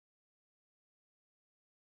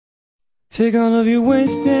Take all of your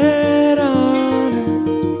wasted honor,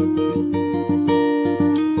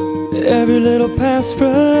 every little past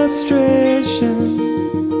frustration.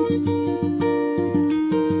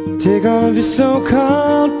 Take all of your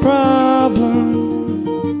so-called problems,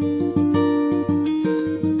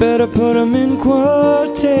 better put them in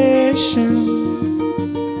quotation.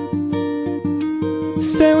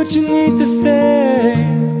 Say what you need to say,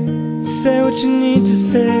 say what you need to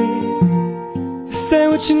say. Say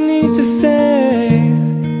what you need to say,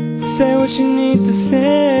 say what you need to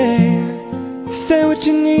say. Say what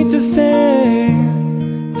you need to say,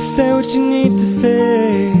 say what you need to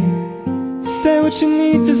say. Say what you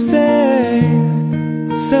need to say,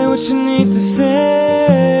 say what you need to say.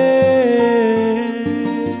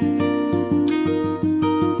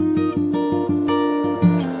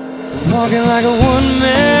 Walking like a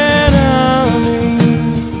one-man army,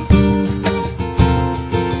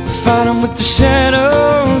 fighting with the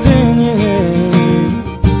shadows in your head,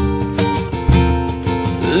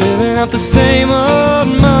 living out the same old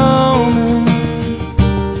moment,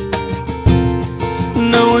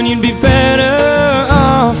 knowing you'd be better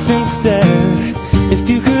off instead if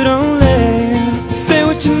you could only say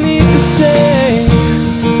what you need to say,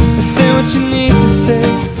 say what you need to say,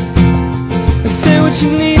 say what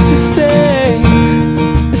you need to say,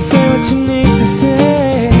 say what you need to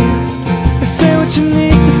say, say what you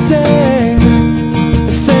need to say,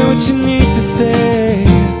 say what you need to say,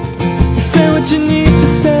 say what you need to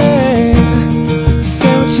say,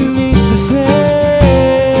 say what you need to say.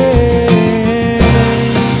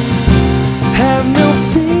 Have no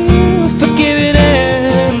fear of forgiving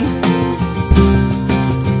and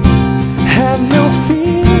have no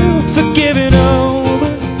fear of forgiving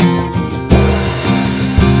over.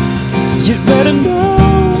 You'd better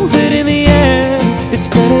know that in the end it's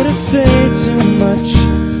better to say too much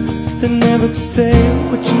than never to say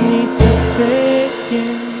what you need to say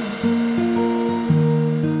again.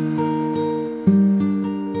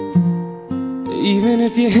 Even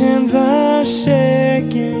if your hands are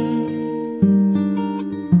shaking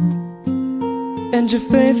and your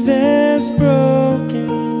faith is broken,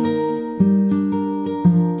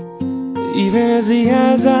 even as the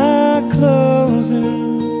eyes are closing,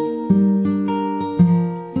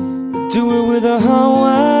 do it with a heart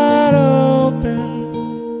wide open.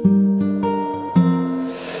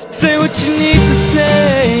 Say what you need to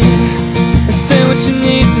say, say what you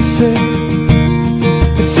need to say,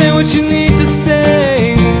 say what you need to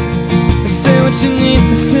say, say what you need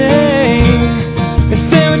to say.